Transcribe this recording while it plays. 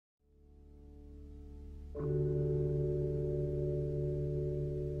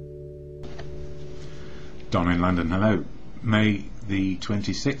Don in London, hello. May the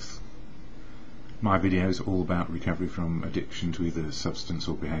 26th. My video is all about recovery from addiction to either substance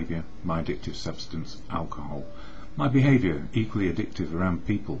or behaviour. My addictive substance, alcohol. My behaviour, equally addictive around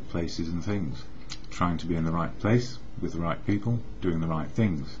people, places and things. Trying to be in the right place, with the right people, doing the right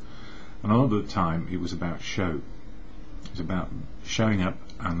things. And a lot of the time it was about show. It was about showing up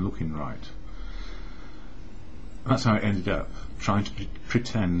and looking right. And that's how it ended up, trying to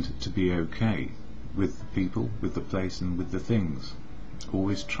pretend to be okay with the people, with the place and with the things.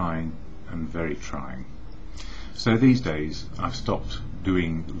 Always trying and very trying. So these days I've stopped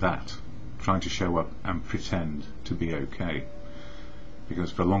doing that, trying to show up and pretend to be okay,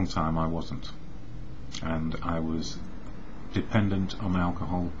 because for a long time I wasn't, and I was dependent on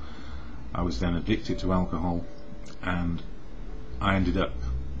alcohol. I was then addicted to alcohol, and I ended up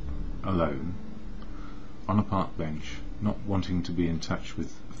alone on a park bench, not wanting to be in touch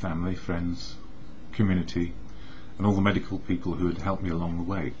with family, friends, community and all the medical people who had helped me along the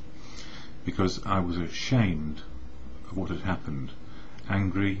way, because I was ashamed of what had happened,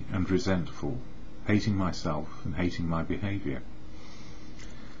 angry and resentful, hating myself and hating my behaviour.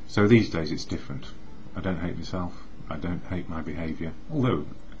 So these days it's different. I don't hate myself, I don't hate my behaviour, although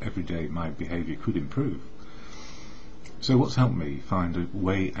every day my behaviour could improve. So what's helped me find a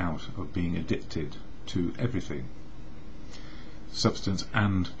way out of being addicted to everything, substance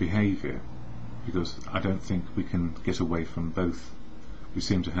and behaviour, because I don't think we can get away from both. We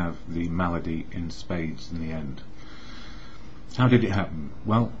seem to have the malady in spades in the end. How did it happen?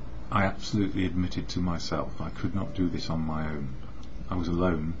 Well, I absolutely admitted to myself I could not do this on my own. I was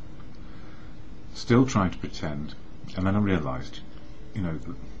alone, still trying to pretend, and then I realised,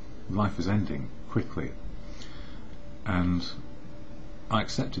 life was ending quickly, and I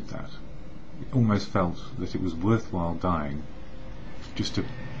accepted that. It almost felt that it was worthwhile dying just to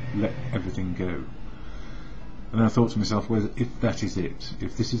let everything go. And then I thought to myself, well, if that is it,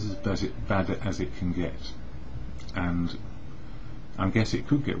 if this is as bad as it can get, and I guess it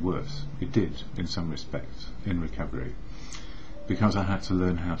could get worse, it did in some respects in recovery, because I had to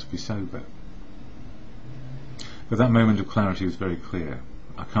learn how to be sober. But that moment of clarity was very clear.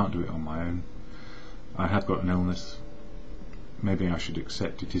 I can't do it on my own. I have got an illness. Maybe I should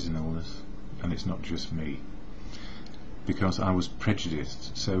accept it is an illness and it's not just me, because I was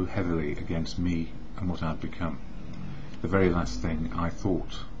prejudiced so heavily against me and what I'd become, the very last thing I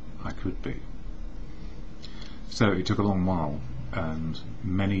thought I could be. So it took a long while and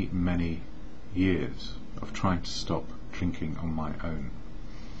many, many years of trying to stop drinking on my own.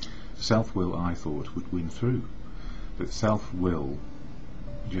 Self-will, I thought, would win through, but self-will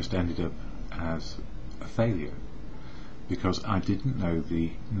just ended up as a failure, because I didn't know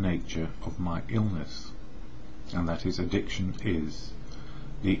the nature of my illness, and that is, addiction is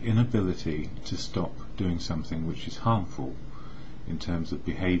the inability to stop doing something which is harmful in terms of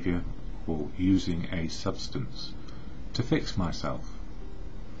behaviour or using a substance to fix myself.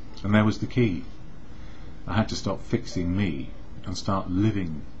 And there was the key. I had to stop fixing me and start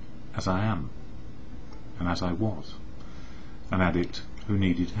living as I am and as I was, an addict who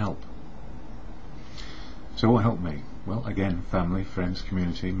needed help. So what helped me? Well, again, family, friends,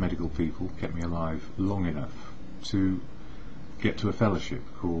 community, medical people kept me alive long enough to get to a fellowship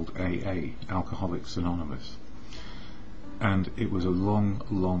called AA, Alcoholics Anonymous. And it was a long,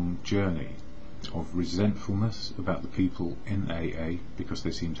 long journey of resentfulness about the people in AA, because they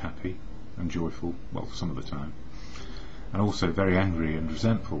seemed happy and joyful, well, some of the time, and also very angry and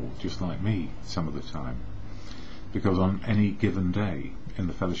resentful, just like me some of the time, because on any given day in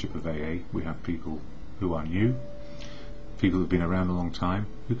the fellowship of AA we have people who are new, people who have been around a long time,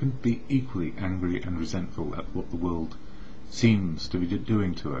 who can be equally angry and resentful at what the world seems to be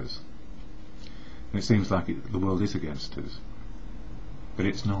doing to us. And it seems like the world is against us, but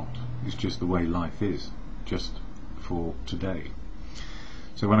it's not. It's just the way life is, just for today.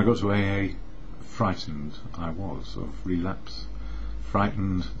 So when I got to AA, frightened I was of relapse,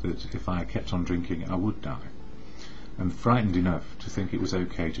 frightened that if I kept on drinking I would die, and frightened enough to think it was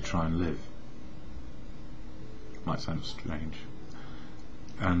okay to try and live. Might sound strange.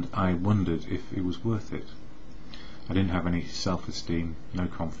 And I wondered if it was worth it. I didn't have any self-esteem, no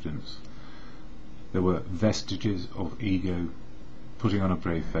confidence. There were vestiges of ego, putting on a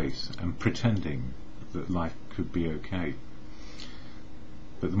brave face and pretending that life could be okay.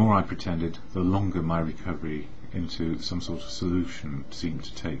 But the more I pretended, the longer my recovery into some sort of solution seemed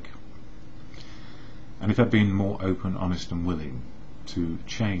to take. And if I'd been more open, honest and willing to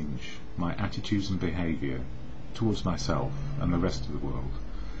change my attitudes and behaviour towards myself and the rest of the world,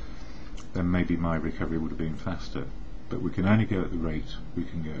 then maybe my recovery would have been faster. But we can only go at the rate we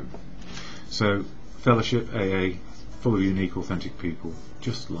can go. So Fellowship, AA, full of unique, authentic people,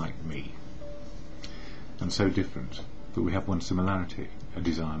 just like me, and so different, but we have one similarity, a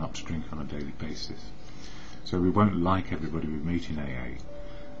desire not to drink on a daily basis. So we won't like everybody we meet in AA,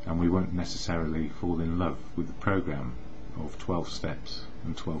 and we won't necessarily fall in love with the programme of 12 steps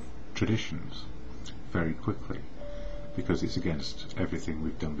and 12 traditions very quickly, because it's against everything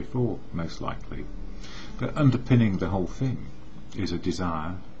we've done before, most likely. But underpinning the whole thing is a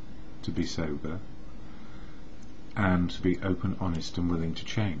desire to be sober and to be open, honest and willing to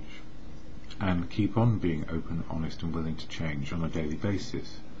change, and keep on being open, honest and willing to change on a daily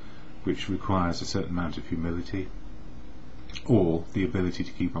basis, which requires a certain amount of humility, or the ability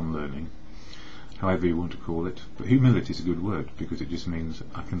to keep on learning, however you want to call it. But humility is a good word, because it just means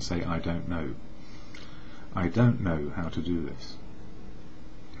I can say I don't know. I don't know how to do this.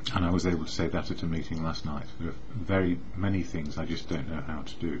 And I was able to say that at a meeting last night. There are very many things I just don't know how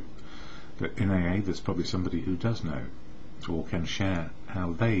to do. But in AA there's probably somebody who does know, or can share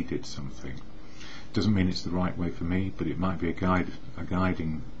how they did something. Doesn't mean it's the right way for me, but it might be a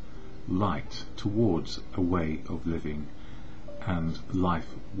guiding light towards a way of living and life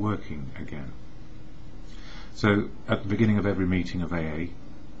working again. So at the beginning of every meeting of AA,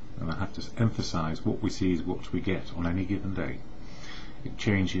 and I have to emphasise, what we see is what we get on any given day. It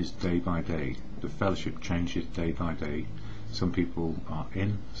changes day by day. The fellowship changes day by day. Some people are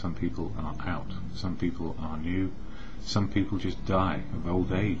in, some people are out, some people are new, some people just die of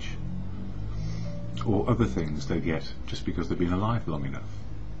old age, or other things they get just because they've been alive long enough.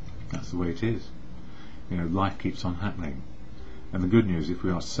 That's the way it is. You know, life keeps on happening. And the good news, if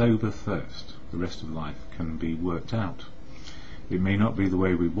we are sober first, the rest of life can be worked out. It may not be the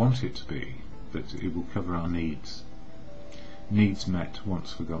way we want it to be, but it will cover our needs. Needs met,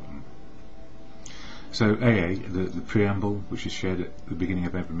 once forgotten. So AA, the preamble, which is shared at the beginning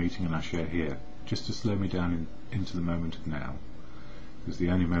of every meeting and I share here, just to slow me down into the moment of now, because the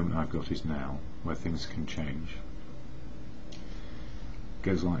only moment I've got is now, where things can change,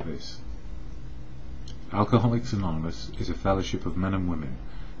 goes like this. Alcoholics Anonymous is a fellowship of men and women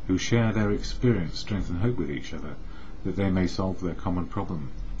who share their experience, strength and hope with each other, that they may solve their common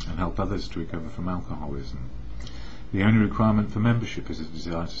problem and help others to recover from alcoholism. The only requirement for membership is a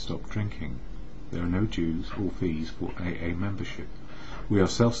desire to stop drinking. There are no dues or fees for AA membership. We are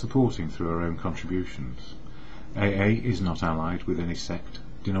self-supporting through our own contributions. AA is not allied with any sect,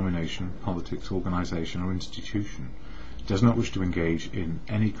 denomination, politics, organisation or institution, does not wish to engage in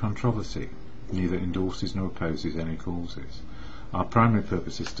any controversy, neither endorses nor opposes any causes. Our primary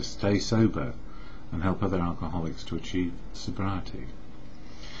purpose is to stay sober and help other alcoholics to achieve sobriety,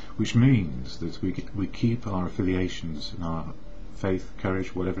 which means that we keep our affiliations and our faith,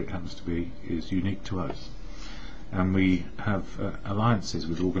 courage, whatever it happens to be, is unique to us. And we have alliances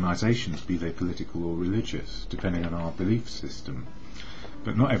with organisations, be they political or religious, depending on our belief system.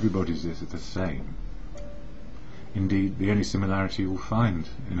 But not everybody's is the same. Indeed, the only similarity you'll find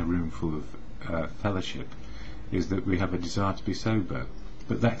in a room full of fellowship is that we have a desire to be sober.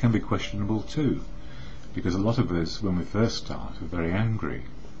 But that can be questionable too, because a lot of us, when we first start, are very angry.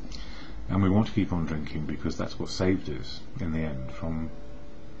 And we want to keep on drinking because that's what saved us in the end from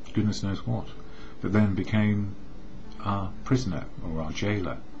goodness knows what, but then became our prisoner or our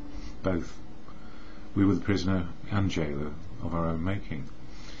jailer, both. We were the prisoner and jailer of our own making.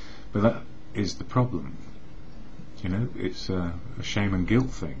 But that is the problem. You know, it's a shame and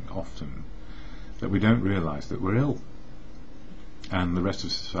guilt thing often, that we don't realise that we're ill, and the rest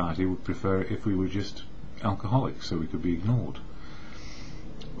of society would prefer it if we were just alcoholics so we could be ignored.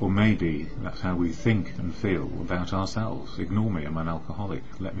 Or maybe that's how we think and feel about ourselves. Ignore me, I'm an alcoholic,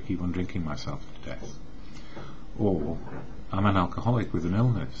 let me keep on drinking myself to death. Or, I'm an alcoholic with an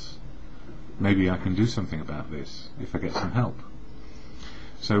illness, maybe I can do something about this if I get some help.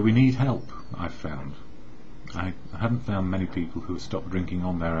 So we need help, I've found. I haven't found many people who have stopped drinking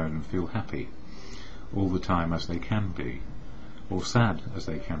on their own and feel happy all the time as they can be, or sad as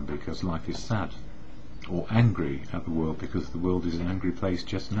they can be because life is sad, or angry at the world because the world is an angry place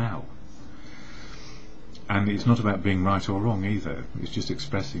just now. And it's not about being right or wrong either, it's just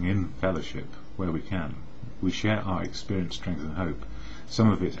expressing in fellowship where we can. We share our experience, strength and hope. Some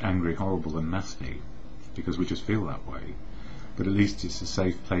of it's angry, horrible and nasty because we just feel that way, but at least it's a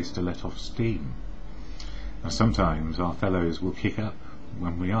safe place to let off steam. Now sometimes our fellows will kick up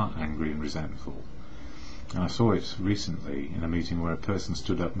when we are angry and resentful. And I saw it recently in a meeting where a person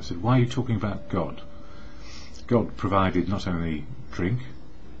stood up and said, "Why are you talking about God? God provided not only drink,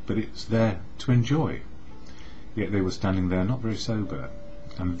 but it's there to enjoy." Yet they were standing there not very sober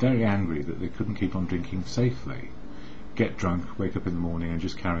and very angry that they couldn't keep on drinking safely, get drunk, wake up in the morning and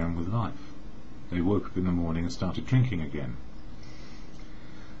just carry on with life. they woke up in the morning and started drinking again.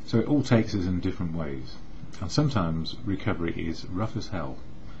 So it all takes us in different ways, and sometimes recovery is rough as hell,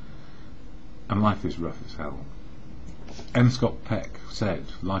 and life is rough as hell. M. Scott Peck said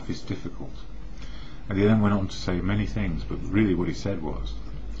life is difficult, and he then went on to say many things, but really what he said was,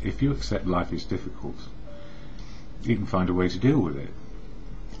 if you accept life is difficult, you can find a way to deal with it,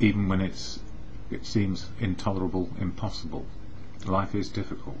 even when it seems intolerable, impossible. Life is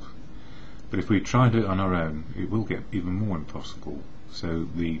difficult, but if we try to do it on our own, it will get even more impossible. So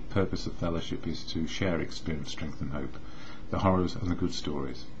the purpose of fellowship is to share experience, strength and hope, the horrors and the good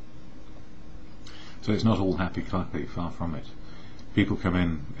stories. So it's not all happy clappy, far from it. People come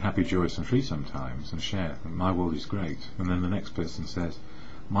in happy, joyous and free sometimes and share, my world is great, and then the next person says,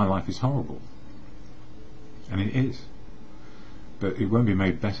 my life is horrible. And it is, but it won't be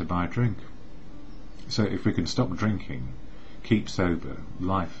made better by a drink. So if we can stop drinking, keep sober,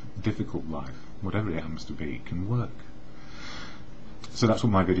 life, difficult life, whatever it happens to be, can work. So that's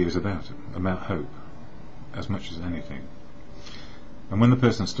what my video is about hope, as much as anything. And when the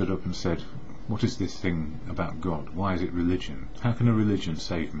person stood up and said, what is this thing about God? Why is it religion? How can a religion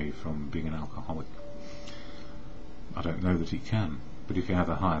save me from being an alcoholic? I don't know that it can, but if you have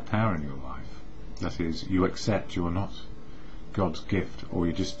a higher power in your life, that is, you accept you're not God's gift, or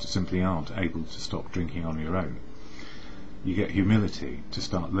you just simply aren't able to stop drinking on your own, you get humility to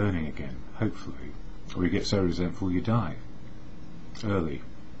start learning again, hopefully, or you get so resentful you die early.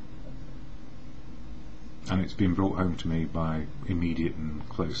 And it's been brought home to me by immediate and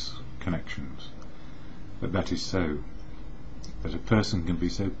close connections that is so, that a person can be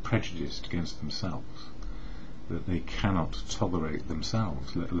so prejudiced against themselves that they cannot tolerate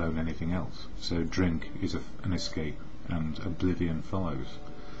themselves, let alone anything else. So drink is an escape, and oblivion follows.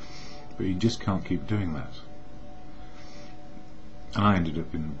 But you just can't keep doing that. And I ended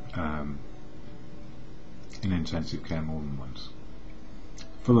up in intensive care more than once,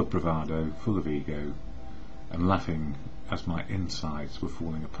 full of bravado, full of ego, and laughing as my insides were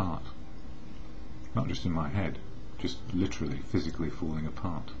falling apart. Not just in my head, just literally, physically falling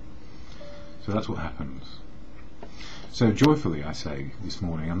apart. So that's what happens. So joyfully I say this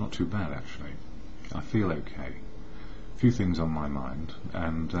morning, I'm not too bad actually. I feel okay. A few things on my mind,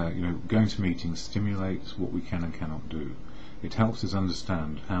 and going to meetings stimulates what we can and cannot do. It helps us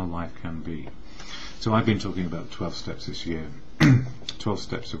understand how life can be. So I've been talking about 12 steps this year, 12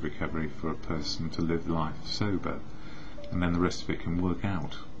 steps of recovery for a person to live life sober, and then the rest of it can work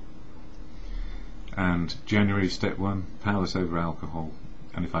out. And January, step 1, powerless over alcohol,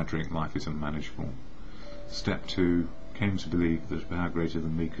 and if I drink, life is unmanageable. Step 2, came to believe that a power greater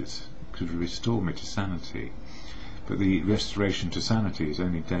than me could restore me to sanity. But the restoration to sanity is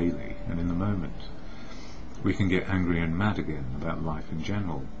only daily, and in the moment. We can get angry and mad again about life in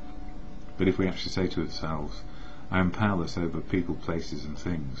general. But if we actually say to ourselves, I am powerless over people, places and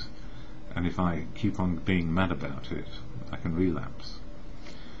things, and if I keep on being mad about it, I can relapse.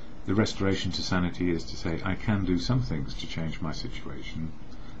 The restoration to sanity is to say, I can do some things to change my situation,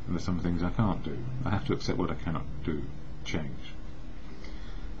 and there's some things I can't do. I have to accept what I cannot do, change.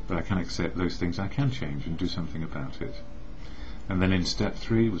 But I can accept those things I can change and do something about it. And then in step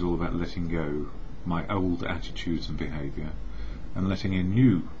 3 was all about letting go my old attitudes and behaviour and letting in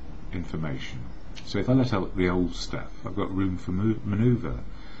new information. So if I let out the old stuff, I've got room for manoeuvre,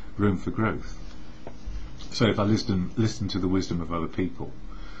 room for growth. So if I listen to the wisdom of other people,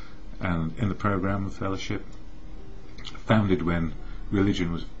 and in the programme of fellowship, founded when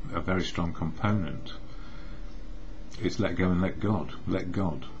religion was a very strong component, it's let go and let God, let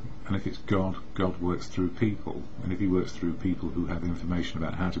God. And if it's God, God works through people, and if he works through people who have information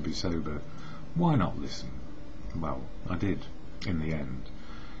about how to be sober, why not listen? Well, I did, in the end,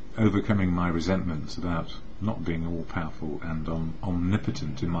 overcoming my resentments about not being all-powerful and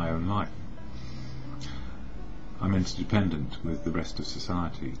omnipotent in my own life. I'm interdependent with the rest of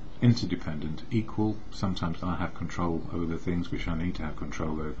society. Interdependent, equal. Sometimes I have control over the things which I need to have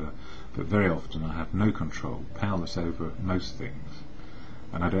control over, but very often I have no control, powerless over most things.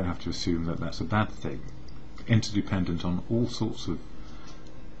 And I don't have to assume that that's a bad thing. Interdependent on all sorts of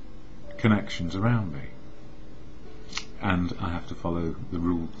connections around me. And I have to follow the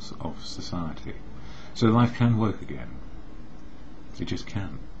rules of society. So life can work again. It just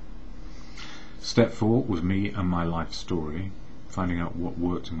can. Step 4 was me and my life story, finding out what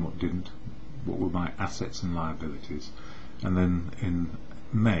worked and what didn't, what were my assets and liabilities. And then in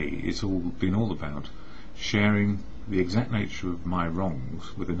May it's been all about sharing the exact nature of my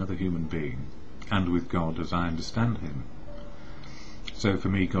wrongs with another human being and with God as I understand him. So for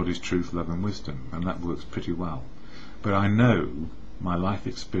me, God is truth, love and wisdom, and that works pretty well. But I know my life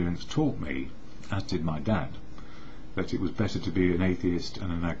experience taught me as did my dad, that it was better to be an atheist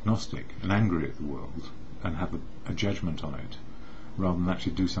and an agnostic and angry at the world and have a judgment on it, rather than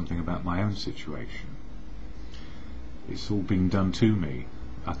actually do something about my own situation. It's all been done to me.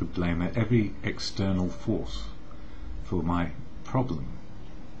 I could blame every external force for my problem,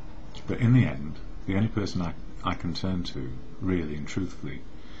 but in the end, the only person I can turn to, really and truthfully,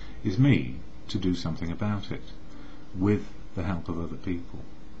 is me, to do something about it, with the help of other people.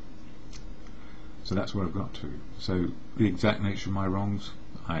 So that's where I've got to. So the exact nature of my wrongs,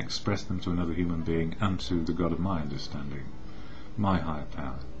 I express them to another human being and to the God of my understanding, my higher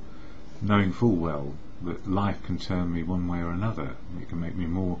power, knowing full well that life can turn me one way or another. It can make me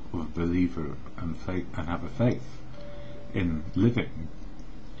more of a believer and have a faith in living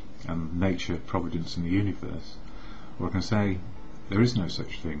and nature, providence and the universe, or I can say there is no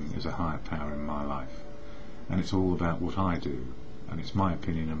such thing as a higher power in my life, and it's all about what I do, and it's my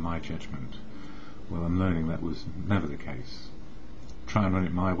opinion and my judgment. Well, I'm learning that was never the case. Try and run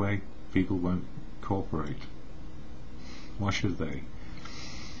it my way, people won't cooperate. Why should they?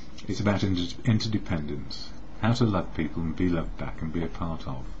 It's about interdependence, how to love people and be loved back and be a part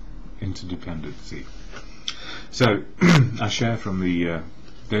of. Interdependency. So, I share from the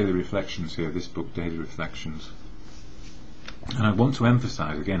Daily Reflections here, this book, Daily Reflections, and I want to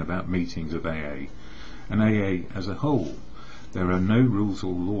emphasise again about meetings of AA, and AA as a whole. There are no rules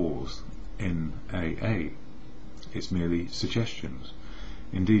or laws in AA. It's merely suggestions.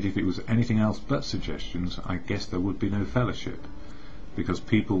 Indeed, if it was anything else but suggestions, I guess there would be no fellowship, because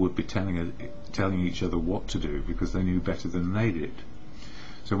people would be telling each other what to do because they knew better than they did.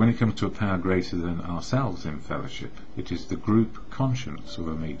 So when it comes to a power greater than ourselves in fellowship, it is the group conscience of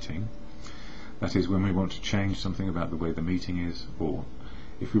a meeting. That is, when we want to change something about the way the meeting is, or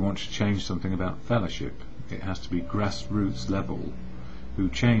if we want to change something about fellowship, it has to be grassroots level who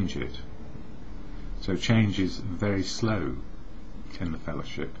change it. So change is very slow in the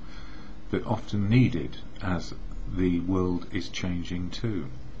fellowship, but often needed as the world is changing too.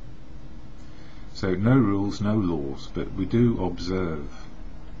 So no rules, no laws, but we do observe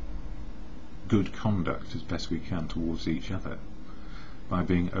good conduct as best we can towards each other by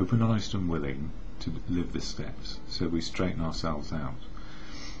being open, honest and willing to live the steps, so we straighten ourselves out,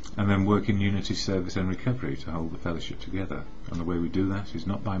 and then work in unity, service and recovery to hold the fellowship together. And the way we do that is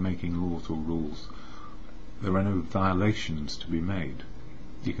not by making laws or rules. There are no violations to be made.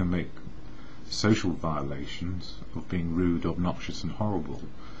 You can make social violations of being rude, obnoxious and horrible,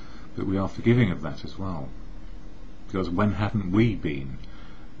 but we are forgiving of that as well, because when haven't we been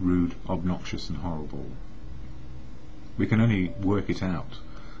rude, obnoxious and horrible? We can only work it out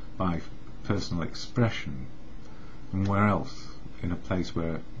by personal expression, and where else? In a place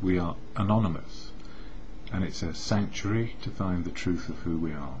where we are anonymous, and it's a sanctuary to find the truth of who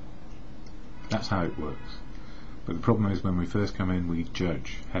we are. That's how it works. But the problem is, when we first come in, we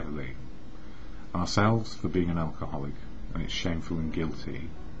judge heavily ourselves for being an alcoholic, and it's shameful and guilty.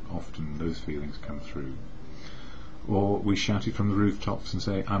 Often those feelings come through. Or we shout it from the rooftops and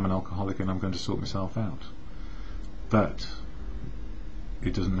say, I'm an alcoholic and I'm going to sort myself out. But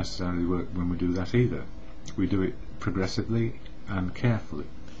it doesn't necessarily work when we do that either. We do it progressively and carefully,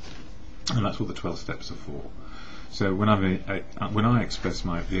 and that's what the 12 steps are for. So when I express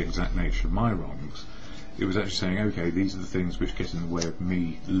the exact nature of my wrongs, it was actually saying, okay, these are the things which get in the way of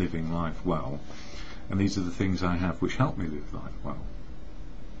me living life well, and these are the things I have which help me live life well.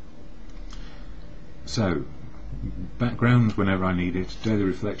 So background whenever I need it. Daily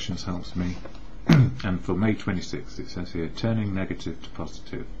Reflections helps me. And for May 26th it says here, turning negative to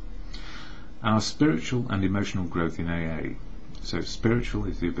positive. Our spiritual and emotional growth in AA. So spiritual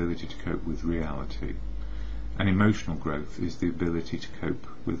is the ability to cope with reality, and emotional growth is the ability to cope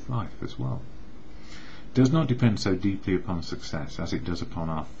with life as well. Does not depend so deeply upon success as it does upon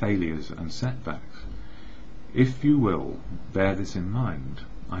our failures and setbacks. If you will bear this in mind,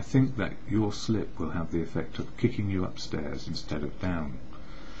 I think that your slip will have the effect of kicking you upstairs instead of down.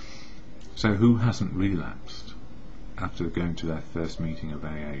 So who hasn't relapsed after going to their first meeting of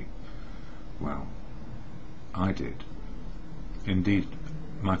AA? Well, I did. Indeed,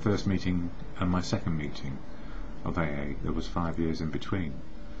 my first meeting and my second meeting of AA, there was 5 years in between,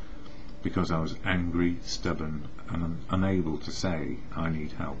 because I was angry, stubborn and unable to say I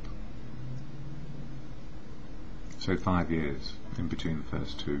need help. So 5 years in between the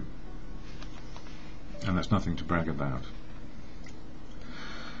first two, and that's nothing to brag about.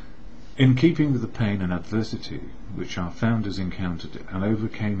 In keeping with the pain and adversity which our founders encountered and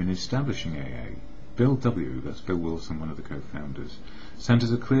overcame in establishing AA, Bill W., that's Bill Wilson, one of the co-founders, sent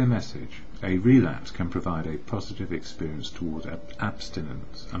us a clear message. A relapse can provide a positive experience toward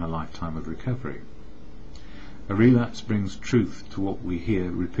abstinence and a lifetime of recovery. A relapse brings truth to what we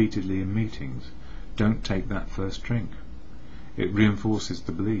hear repeatedly in meetings. Don't take that first drink. It reinforces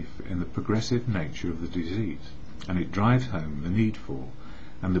the belief in the progressive nature of the disease, and it drives home the need for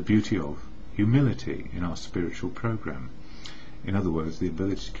and the beauty of humility in our spiritual program. In other words, the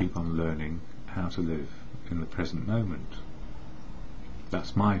ability to keep on learning how to live in the present moment.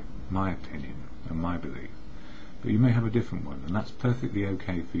 That's my opinion and my belief. But you may have a different one, and that's perfectly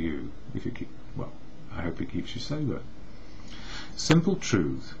okay for you if it I hope it keeps you sober. Simple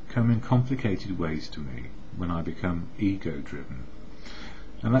truths come in complicated ways to me when I become ego-driven.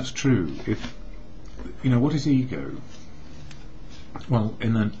 And that's true. What is ego? Well,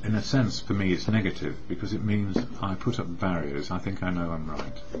 in a sense, for me, it's negative, because it means I put up barriers. I think I know I'm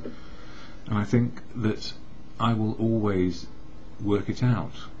right. And I think that I will always work it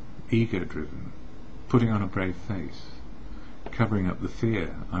out. Ego-driven. Putting on a brave face. Covering up the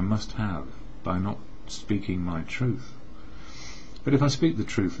fear I must have by not speaking my truth. But if I speak the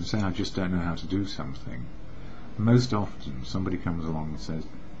truth and say I just don't know how to do something, most often somebody comes along and says,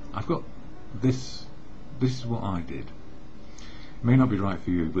 I've got this is what I did. It may not be right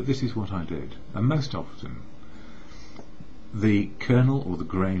for you, but this is what I did. And most often the kernel or the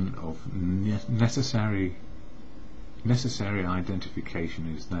grain of necessary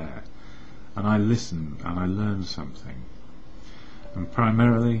identification is there, and I listen and I learn something. And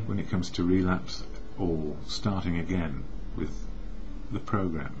primarily when it comes to relapse or starting again with the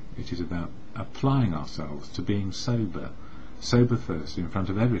program, it is about applying ourselves to being sober first in front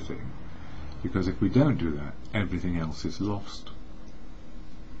of everything, because if we don't do that, everything else is lost.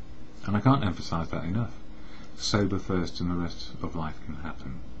 And I can't emphasize that enough. Sober first and the rest of life can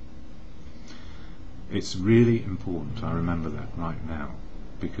happen. It's really important I remember that right now,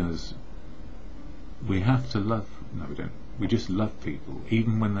 because we have to love, no we don't, we just love people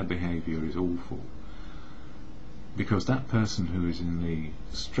even when their behaviour is awful, because that person who is in the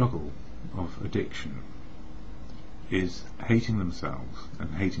struggle of addiction is hating themselves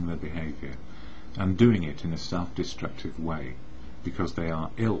and hating their behaviour and doing it in a self-destructive way because they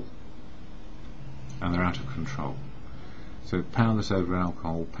are ill and they're out of control. So powerless over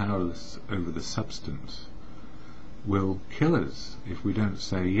alcohol, powerless over the substance, will kill us if we don't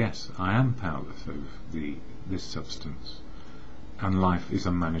say, yes, I am powerless over this substance, and life is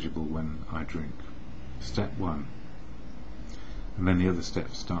unmanageable when I drink. Step one. And then the other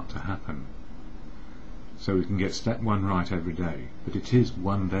steps start to happen. So we can get step one right every day, but it is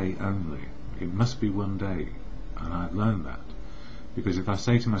one day only. It must be one day, and I've learned that. Because if I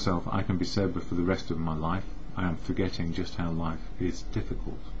say to myself, I can be sober for the rest of my life, I am forgetting just how life is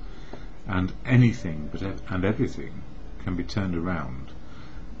difficult. And anything and everything can be turned around,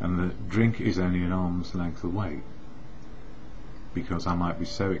 and the drink is only an arm's length away. Because I might be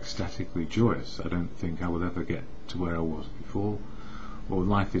so ecstatically joyous, I don't think I will ever get to where I was before, or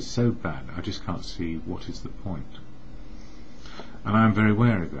life is so bad, I just can't see what is the point. And I am very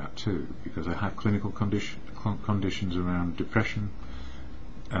aware of that too, because I have clinical conditions around depression,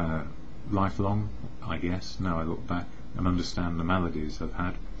 lifelong, I guess, now I look back and understand the maladies I've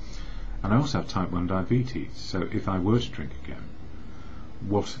had. And I also have type 1 diabetes, so if I were to drink again,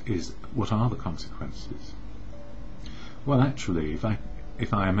 what are the consequences? Well, actually,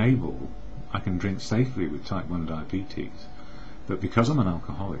 if I am able, I can drink safely with type 1 diabetes, but because I'm an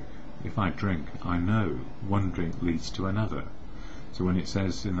alcoholic, if I drink, I know one drink leads to another. So when it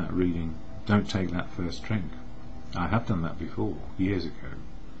says in that reading, don't take that first drink, I have done that before, years ago,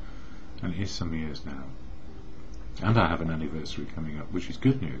 and it is some years now. And I have an anniversary coming up, which is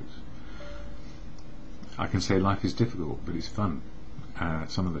good news. I can say life is difficult, but it's fun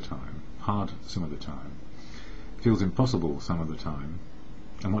some of the time, hard some of the time. It feels impossible some of the time.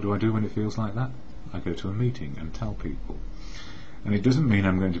 And what do I do when it feels like that? I go to a meeting and tell people. And it doesn't mean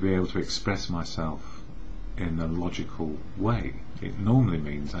I'm going to be able to express myself in a logical way. It normally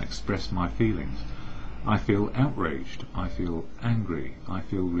means I express my feelings. I feel outraged, I feel angry, I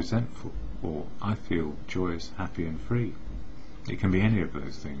feel resentful, or I feel joyous, happy and free. It can be any of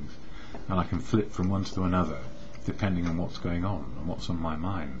those things, and I can flip from one to another depending on what's going on and what's on my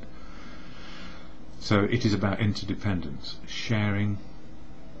mind. So it is about interdependence, sharing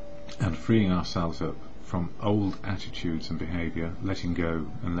and freeing ourselves up from old attitudes and behaviour, letting go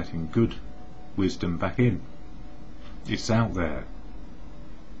and letting good wisdom back in. It's out there.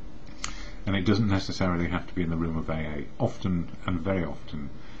 And it doesn't necessarily have to be in the room of AA. Often, and very often,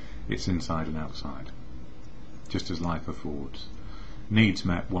 it's inside and outside, just as life affords. Needs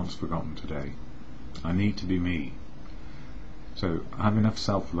met, once forgotten today. I need to be me. So I have enough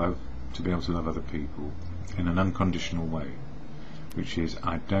self-love to be able to love other people in an unconditional way, which is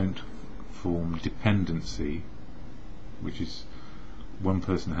I don't form dependency, which is one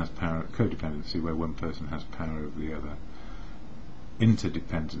person has power, codependency, where one person has power over the other,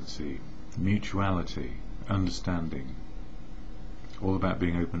 interdependency, mutuality, understanding, all about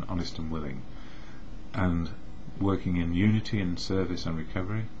being open, honest and willing, and working in unity and service and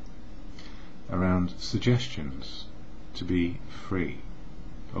recovery around suggestions to be free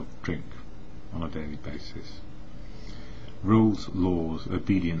of drink on a daily basis. Rules, laws,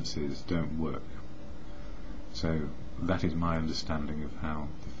 obediences don't work. So that is my understanding of how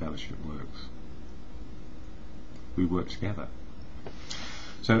the fellowship works. We work together.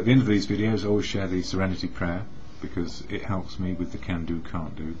 So at the end of these videos I always share the serenity prayer, because it helps me with the can do,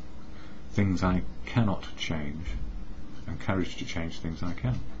 can't do, things I cannot change, and courage to change things I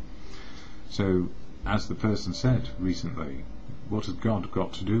can. So as the person said recently, what has God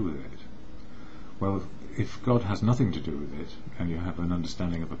got to do with it? Well, if God has nothing to do with it, and you have an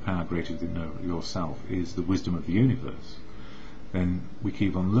understanding of a power greater than yourself is the wisdom of the universe, then we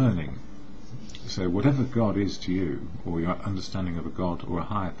keep on learning. So whatever God is to you, or your understanding of a God or a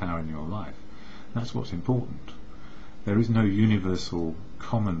higher power in your life, that's what's important. There is no universal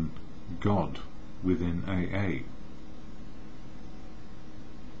common God within AA.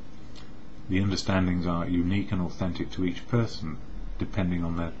 The understandings are unique and authentic to each person, depending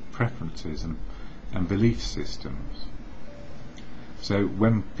on their preferences and belief systems. So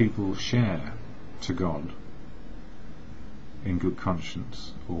when people share to God in good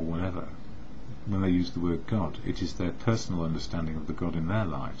conscience or whatever, when they use the word God, it is their personal understanding of the God in their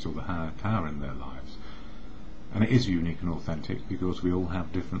lives, or the higher power in their lives. And it is unique and authentic because we all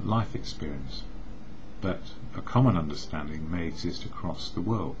have different life experience, but a common understanding may exist across the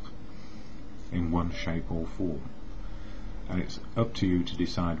world in one shape or form. And it's up to you to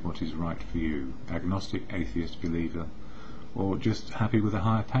decide what is right for you, agnostic, atheist, believer, or just happy with a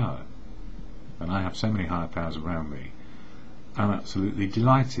higher power. And I have so many higher powers around me. I'm absolutely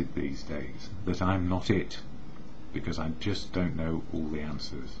delighted these days that I'm not it, because I just don't know all the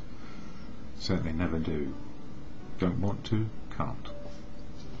answers. Certainly never do. Don't want to, can't.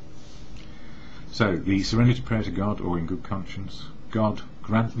 So the serenity prayer to God, or in good conscience: God,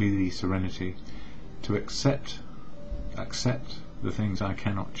 grant me the serenity to accept the things I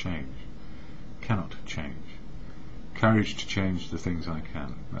cannot change. Courage to change the things I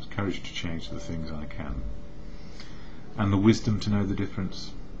can. That's courage to change the things I can. And the wisdom to know the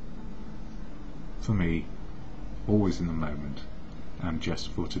difference, for me, always in the moment, and just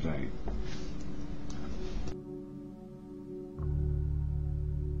for today.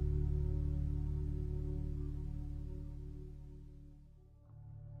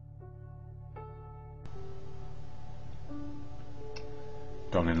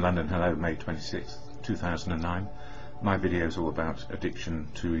 Don in London, hello, May 26th, 2009. My video is all about addiction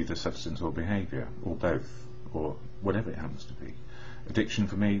to either substance or behaviour, or both, or whatever it happens to be. Addiction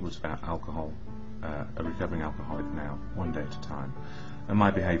for me was about alcohol, a recovering alcoholic now, one day at a time. And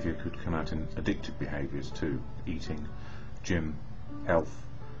my behaviour could come out in addictive behaviours too: eating, gym, health,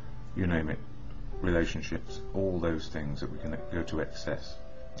 you name it, relationships, all those things that we can go to excess.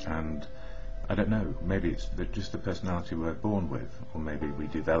 And I don't know, maybe it's just the personality we're born with, or maybe we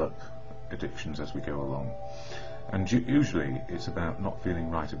develop addictions as we go along. And usually it's about not feeling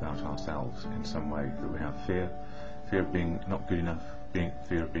right about ourselves in some way, that we have fear of being not good enough,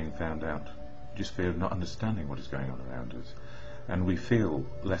 fear of being found out, just fear of not understanding what is going on around us, and we feel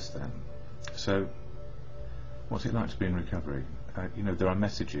less than. So what's it like to be in recovery? You know, there are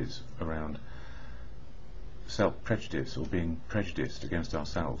messages around self-prejudice, or being prejudiced against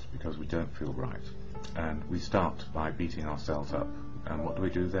ourselves because we don't feel right, and we start by beating ourselves up. And what do we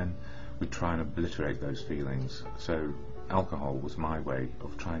do then? We try and obliterate those feelings. So alcohol was my way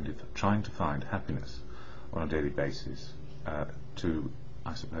of trying to find happiness on a daily basis, to,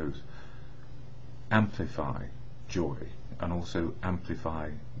 I suppose, amplify joy and also amplify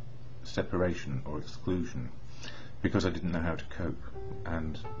separation or exclusion, because I didn't know how to cope.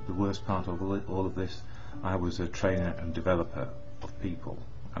 And the worst part of all of this, I was a trainer and developer of people,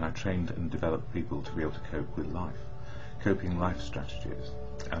 and I trained and developed people to be able to cope with life, coping life strategies.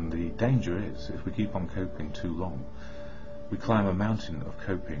 And the danger is, if we keep on coping too long, we climb a mountain of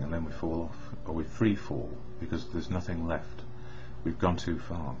coping and then we fall off, or we free fall, because there's nothing left. We've gone too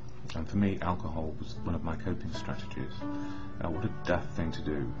far. And for me, alcohol was one of my coping strategies. Now, what a daft thing to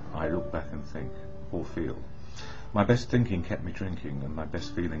do, I look back and think, or feel. My best thinking kept me drinking, and my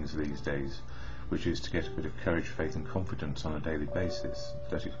best feelings these days, which is to get a bit of courage, faith and confidence on a daily basis,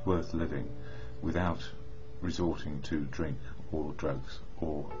 that it's worth living, without resorting to drink or drugs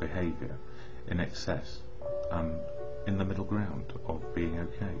or behaviour in excess. I'm in the middle ground of being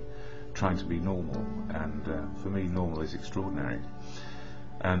okay, trying to be normal, and for me normal is extraordinary.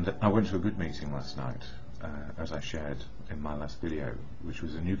 And I went to a good meeting last night, as I shared in my last video, which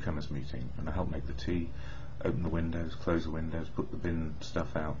was a newcomers meeting, and I helped make the tea, open the windows, close the windows, put the bin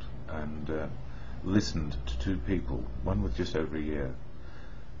stuff out, and listened to two people, one with just over a year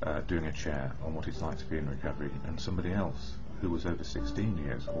doing a chair on what it's like to be in recovery, and somebody else who was over 16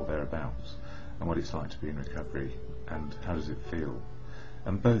 years or thereabouts, and what it's like to be in recovery and how does it feel.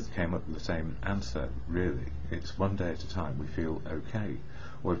 And both came up with the same answer, really. It's one day at a time we feel okay,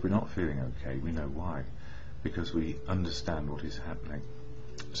 or if we're not feeling okay, we know why, because we understand what is happening.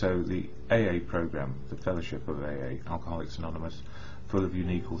 So the AA program, the Fellowship of AA, Alcoholics Anonymous, full of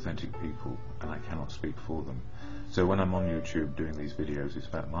unique, authentic people, and I cannot speak for them. So when I'm on YouTube doing these videos, it's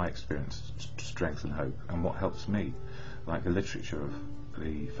about my experience, strength and hope, and what helps me, like the literature of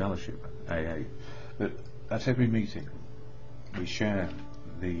the Fellowship, AA. But at every meeting, we share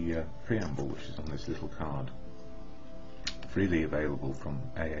the preamble, which is on this little card, freely available from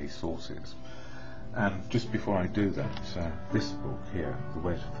AA sources. And just before I do that, this book here, The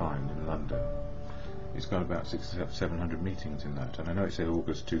Way to Find in London, it's got about 600 to 700 meetings in that, and I know it said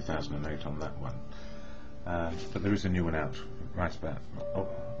August 2008 on that one, but there is a new one out right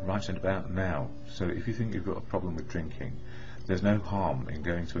about now. So if you think you've got a problem with drinking, there's no harm in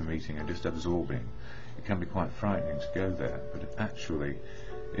going to a meeting and just absorbing. It can be quite frightening to go there, but actually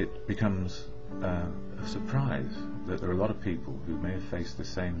it becomes a surprise that there are a lot of people who may have faced the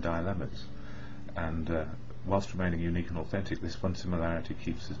same dilemmas, and whilst remaining unique and authentic, this one similarity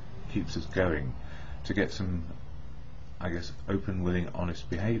keeps us going to get some, I guess, open, willing, honest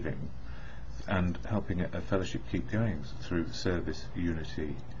behaving, and helping a fellowship keep going through service,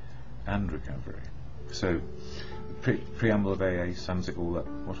 unity and recovery. So the preamble of AA sums it all up.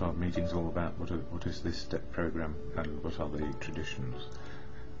 What are meetings all about? What is this step program, and what are the traditions?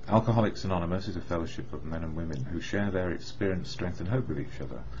 Alcoholics Anonymous is a fellowship of men and women who share their experience, strength and hope with each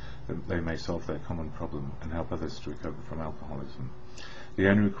other, that they may solve their common problem and help others to recover from alcoholism. The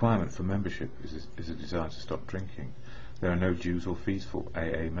only requirement for membership is a desire to stop drinking. There are no dues or fees for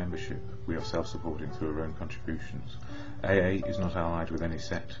AA membership. We are self-supporting through our own contributions. AA is not allied with any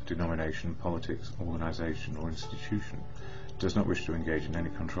sect, denomination, politics, organisation or institution. It does not wish to engage in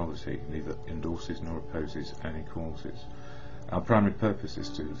any controversy, neither endorses nor opposes any causes. Our primary purpose is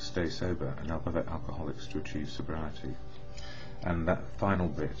to stay sober and help other alcoholics to achieve sobriety. And that final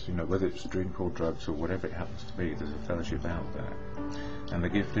bit, whether it's drink or drugs or whatever it happens to be, there's a fellowship out there. And the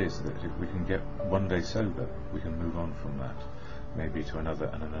gift is that if we can get one day sober, we can move on from that, maybe to another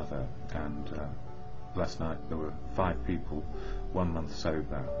and another. And last night there were 5 people 1 month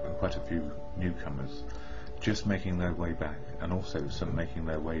sober, and quite a few newcomers just making their way back, and also some making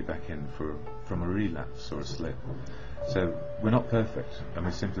their way back in from a relapse or a slip. So we're not perfect, and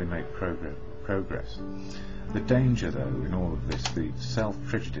we simply make progress. The danger, though, in all of this, the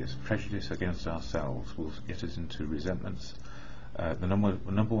prejudice against ourselves, will get us into resentments. The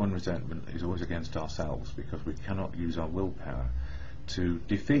number one resentment is always against ourselves, because we cannot use our willpower to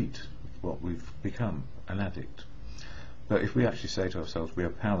defeat what we've become, an addict. But if we actually say to ourselves we are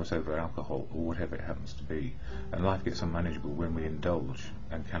powerless over alcohol or whatever it happens to be, and life gets unmanageable when we indulge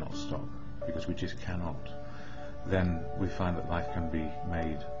and cannot stop, because we just cannot, then we find that life can be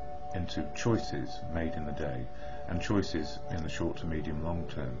made into choices made in the day, and choices in the short to medium long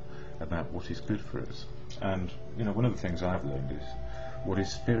term about what is good for us. And one of the things I've learned is what is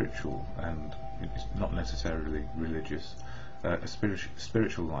spiritual, and it's not necessarily religious. A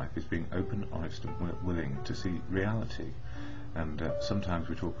spiritual life is being open, honest and willing to see reality. And sometimes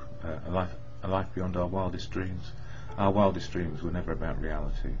we talk a life beyond our wildest dreams. Our wildest dreams were never about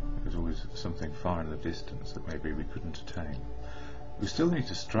reality. There's always something far in the distance that maybe we couldn't attain. We still need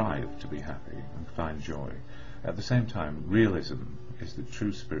to strive to be happy and find joy. At the same time, realism is the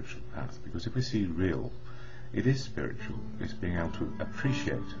true spiritual path, because if we see real, it is spiritual. It's being able to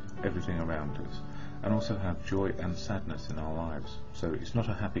appreciate everything around us, and also have joy and sadness in our lives. So it's not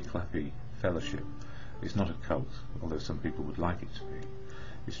a happy clappy fellowship, it's not a cult, although some people would like it to be.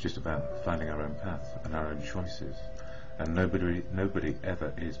 It's just about finding our own path and our own choices, and nobody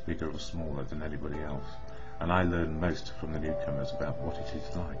ever is bigger or smaller than anybody else. And I learn most from the newcomers about what it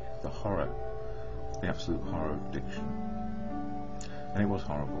is like, the horror, the absolute horror of addiction. And it was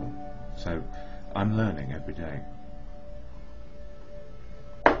horrible. So I'm learning every day.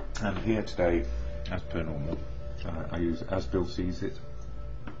 And here today, as per normal, I use As Bill Sees It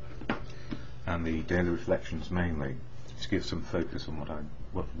and the daily reflections mainly. to give some focus on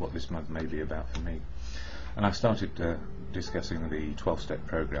what this month may be about for me. And I started discussing the 12-step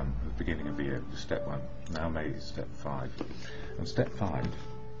program at the beginning of the year, step 1. Now May is step 5. And step 5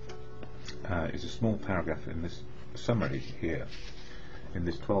 is a small paragraph in this summary here, in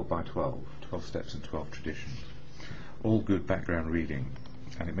this 12 by 12 steps and 12 traditions. All good background reading,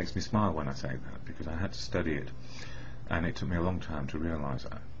 and it makes me smile when I say that, because I had to study it, and it took me a long time to realise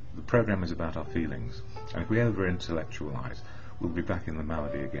that. The program is about our feelings, and if we over intellectualise, we'll be back in the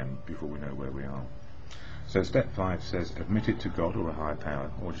malady again before we know where we are. So step 5 says, admit it to God or a higher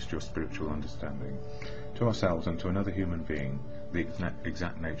power, or just your spiritual understanding, to ourselves and to another human being, the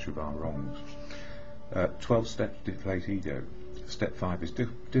exact nature of our wrongs. 12 steps deflate ego. Step 5 is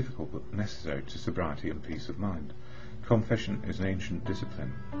difficult but necessary to sobriety and peace of mind. Confession is an ancient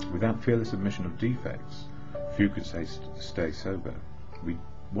discipline. Without fearless admission of defects, few could stay sober.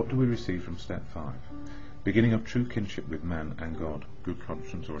 What do we receive from step 5? Beginning of true kinship with man and God, good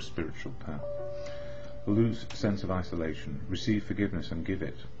conscience or a spiritual path. Lose sense of isolation, receive forgiveness and give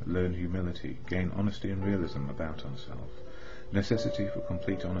it, learn humility, gain honesty and realism about ourselves, necessity for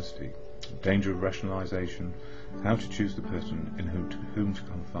complete honesty, danger of rationalisation, how to choose the person in whom to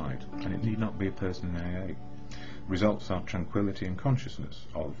confide, and it need not be a person in AA. Results are tranquility and consciousness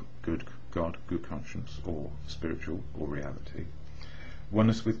of good God, good conscience, or spiritual or reality.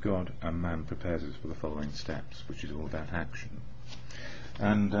 Oneness with God and man prepares us for the following steps, which is all about action.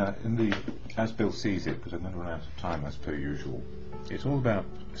 And as Bill sees it, because I'm going to run out of time as per usual, it's all about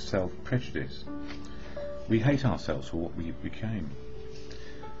self-prejudice. We hate ourselves for what we became.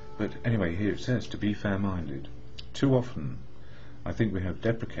 But anyway, here it says to be fair-minded. Too often, I think we have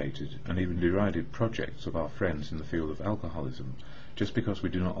deprecated and even derided projects of our friends in the field of alcoholism, just because we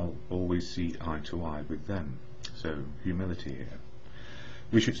do not always see eye to eye with them. So, humility here.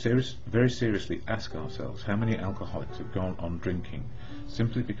 We should very seriously ask ourselves how many alcoholics have gone on drinking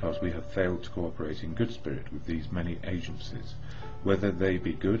simply because we have failed to cooperate in good spirit with these many agencies, whether they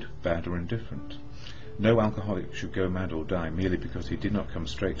be good, bad or indifferent. No alcoholic should go mad or die merely because he did not come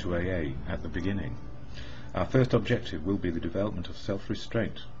straight to AA at the beginning. Our first objective will be the development of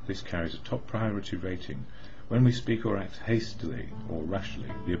self-restraint. This carries a top priority rating. When we speak or act hastily or rashly,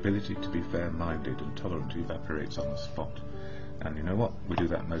 the ability to be fair-minded and tolerant evaporates on the spot. And you know what? We do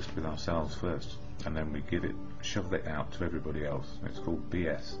that most with ourselves first, and then we shove it out to everybody else. It's called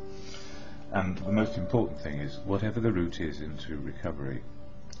BS. And the most important thing is, whatever the route is into recovery,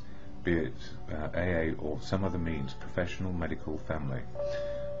 be it AA or some other means, professional, medical, family,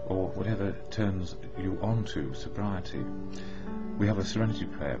 or whatever turns you on to sobriety, we have a serenity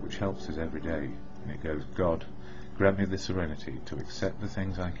prayer which helps us every day, and it goes, God, grant me the serenity to accept the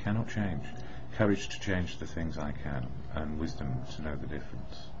things I cannot change, courage to change the things I can, and wisdom to know the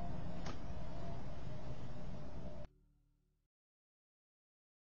difference.